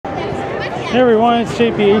Hey everyone, it's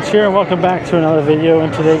JPH here and welcome back to another video.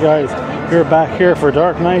 And today guys, we're back here for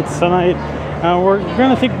Dark Nights tonight. We're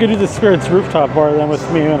going to go to the Spirits Rooftop Bar then with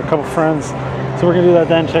me and a couple friends. So we're going to do that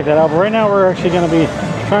then, check that out. But right now we're actually going to be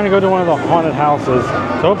trying to go to one of the haunted houses. So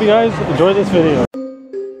I hope you guys enjoy this video.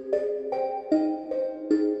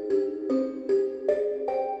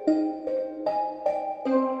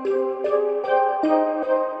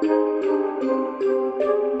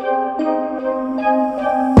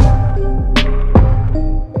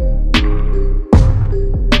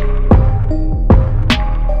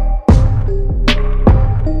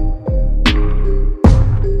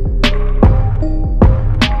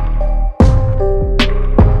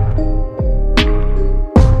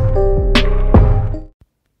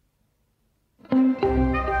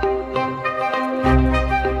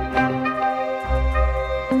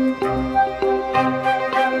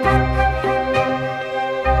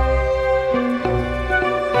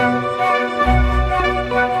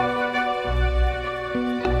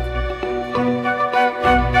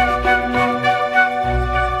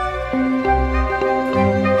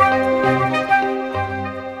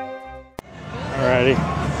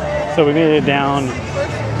 So we made it down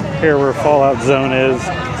here where Fallout Zone is,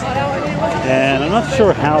 and I'm not sure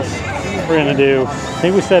what house we're gonna do. I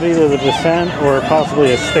think we said either the Descent or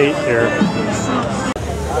possibly Estate here.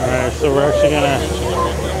 Alright, so we're actually gonna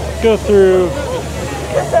go through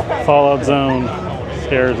Fallout Zone,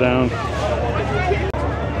 Scare Zone.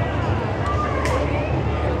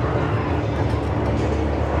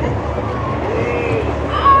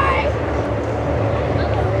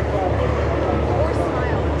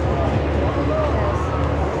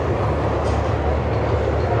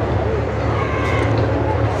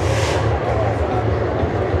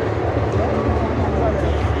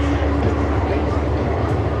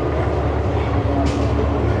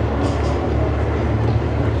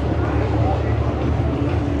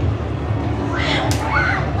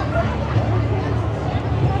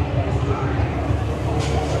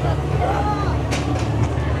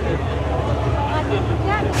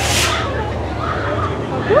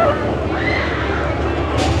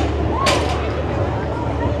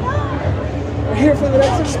 Here for the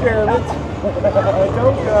next experiment.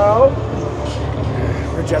 Don't go.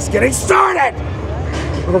 We're just getting started.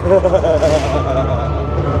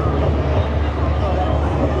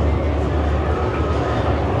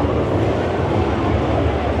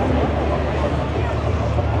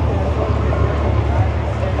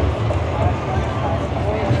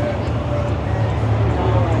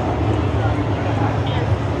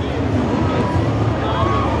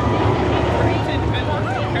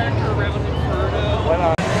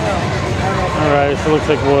 Alright, so it looks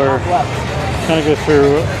like we're going to go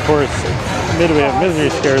through, of course, midway of Misery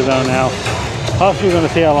Scare Zone now. Possibly going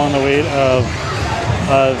to see how long the wait of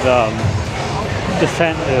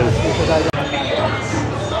Descent is.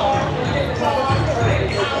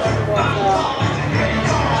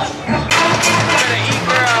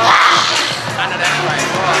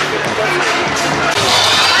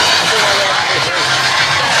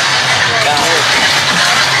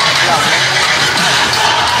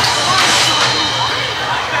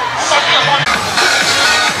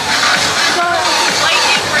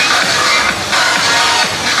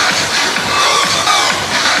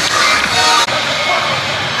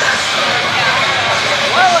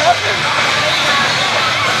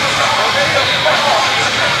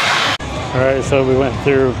 Alright, so we went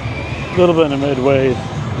through a little bit of midway.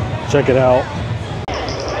 Check it out.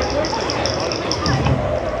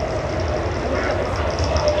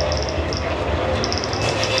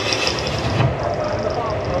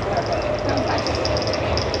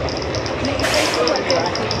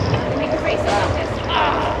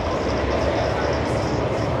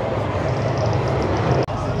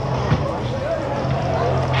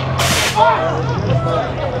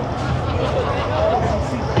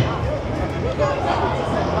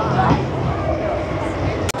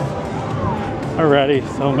 Alrighty,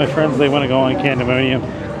 so my friends, they want to go on Candymonium.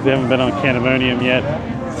 They haven't been on Candymonium yet.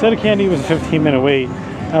 Instead of Candy was a 15-minute wait.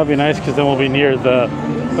 That would be nice because then we'll be near the,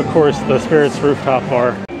 of course, the Spirits Rooftop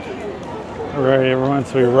Bar. Alright everyone,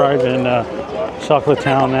 so we arrived in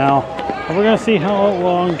Chocolatier now. And we're going to see how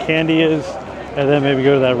long Candy is and then maybe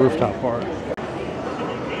go to that rooftop bar.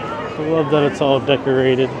 I love that it's all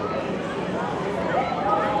decorated.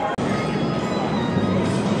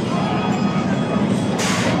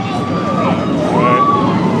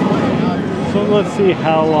 So let's see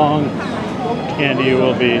how long Candy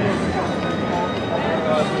will be.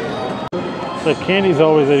 So Candy's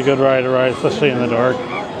always a good ride to ride, especially in the dark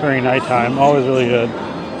during nighttime. Always really good.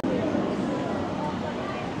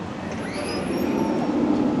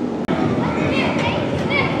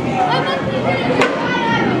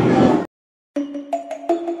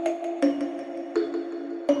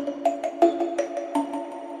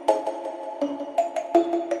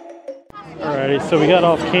 so we got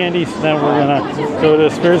off candy, so now we're gonna go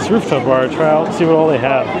to Spirits Rooftop Bar, try out, see what all they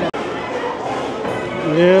have.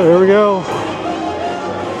 Yeah, there we go.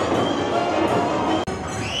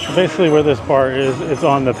 So basically where this bar is, it's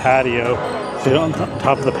on the patio. So on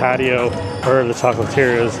top of the patio where the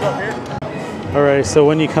Chocolatier is. Alright, so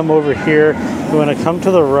when you come over here, you want to come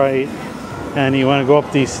to the right and you want to go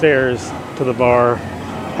up these stairs to the bar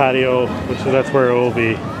patio, which that's where it will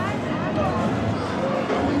be.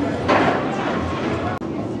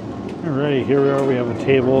 Alright, here we are. We have a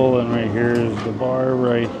table, and right here is the bar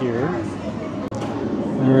right here.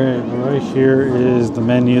 Alright, right here is the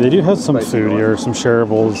menu. They do have some food here, some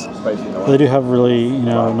shareables. They do have really, you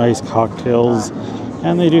know, nice cocktails,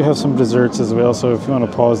 and they do have some desserts as well. So if you want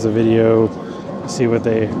to pause the video, see what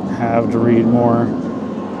they have to read more.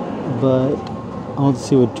 But I want to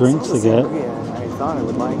see what drinks they get. I thought I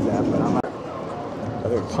would like that, but I'm not.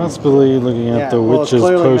 Possibly looking at the witch's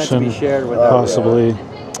potion. Possibly.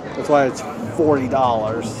 That's why it's $40.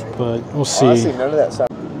 But we'll see. Honestly, none of that stuff.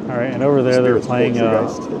 All right, and over there they're playing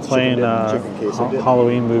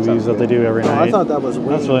Halloween movies that they do every night. I thought that was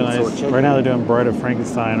That's really nice. Right now they're doing Bride of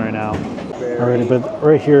Frankenstein right now. Alrighty, but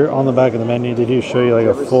right here on the back of the menu they do show you like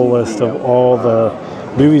a full list of all the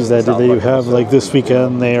movies that they do have. Like this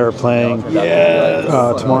weekend they are playing.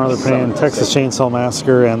 Tomorrow they're playing Texas Chainsaw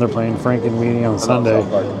Massacre, and they're playing Frankenweenie on Sunday.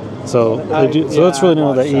 So they do. So it's really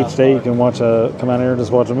nice that each day you can watch come out here and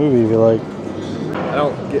just watch a movie if you like.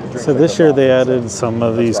 So this year they added some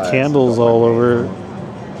of these candles all over.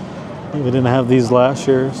 We didn't have these last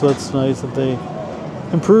year, so that's nice that they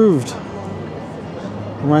improved.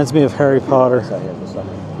 Reminds me of Harry Potter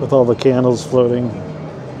with all the candles floating.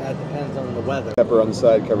 That depends on the weather. Pepper on the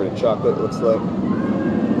side covered in chocolate, it looks like.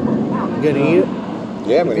 You gonna eat it?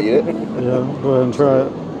 Yeah, I'm gonna eat it. Yeah, go ahead and try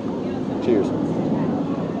it. Cheers.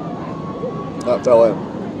 That fell in.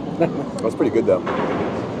 That's pretty good though.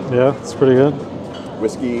 Yeah, it's pretty good.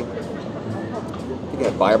 Whiskey. You can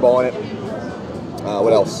have Fireball in it.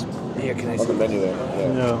 What else? Here, can I On see? the menu there.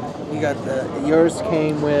 Yeah. Yeah. You got yours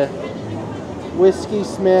came with Whiskey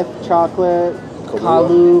Smith, chocolate,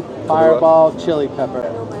 Kahlua, Fireball, chili pepper.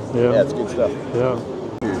 Yeah. Yeah, it's good stuff. Yeah.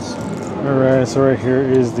 Cheers. Alright, so right here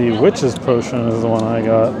is the Witch's Potion is the one I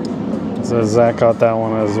got. So Zach got that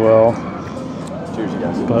one as well. Cheers, you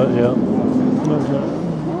guys. But yeah.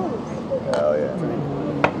 Oh yeah.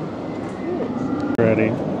 Ready.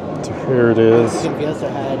 So here it is.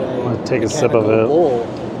 I'll take a sip of it. Bowl.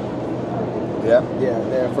 Yeah? Yeah,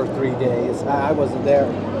 there for 3 days. I wasn't there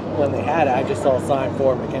when they had it. I just saw a sign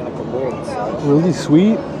for mechanical bulls. Really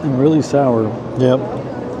sweet and really sour. Yep.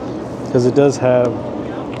 Because it does have,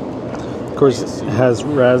 of course, it has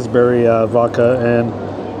raspberry vodka and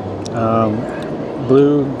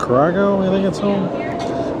blue Carago, I think it's called.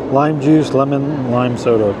 Lime juice, lemon, lime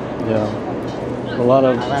soda. Yeah. A lot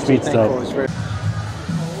of sweet stuff.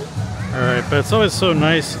 Alright, but it's always so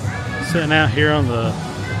nice sitting out here on the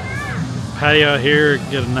patio out here,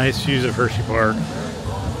 get a nice views of Hersheypark.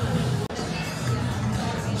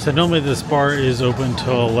 So normally this bar is open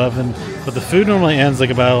till 11, but the food normally ends like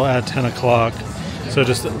about at 10 o'clock. So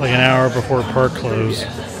just like an hour before park close.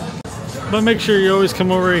 But make sure you always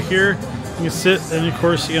come over here, you can sit, and of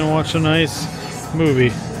course you can watch a nice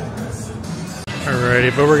movie.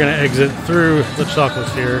 Alrighty, but we're gonna exit through the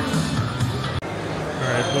Chocolatier.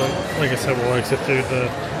 Alright, well, like I said, we'll exit through the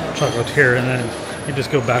Chocolatier, and then you just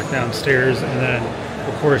go back downstairs, and then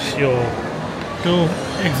of course you'll go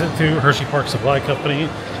exit through Hersheypark Supply Company in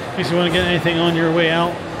case you want to get anything on your way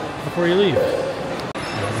out before you leave.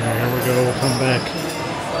 And here we go, we'll come back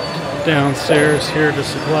downstairs here to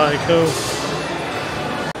Supply Co.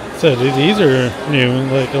 So these are new,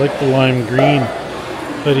 I like the lime green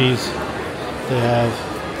hoodies they have.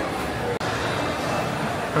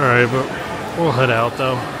 Alright, but we'll head out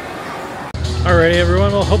though. Alright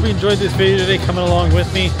everyone, well hope you enjoyed this video today coming along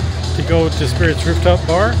with me to go to Spirits Rooftop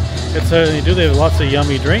Bar. They have lots of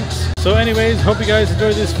yummy drinks. So anyways, hope you guys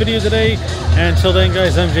enjoyed this video today. And until then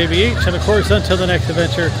guys, I'm JBH, and of course until the next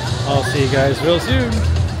adventure, I'll see you guys real soon.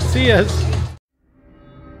 See yas!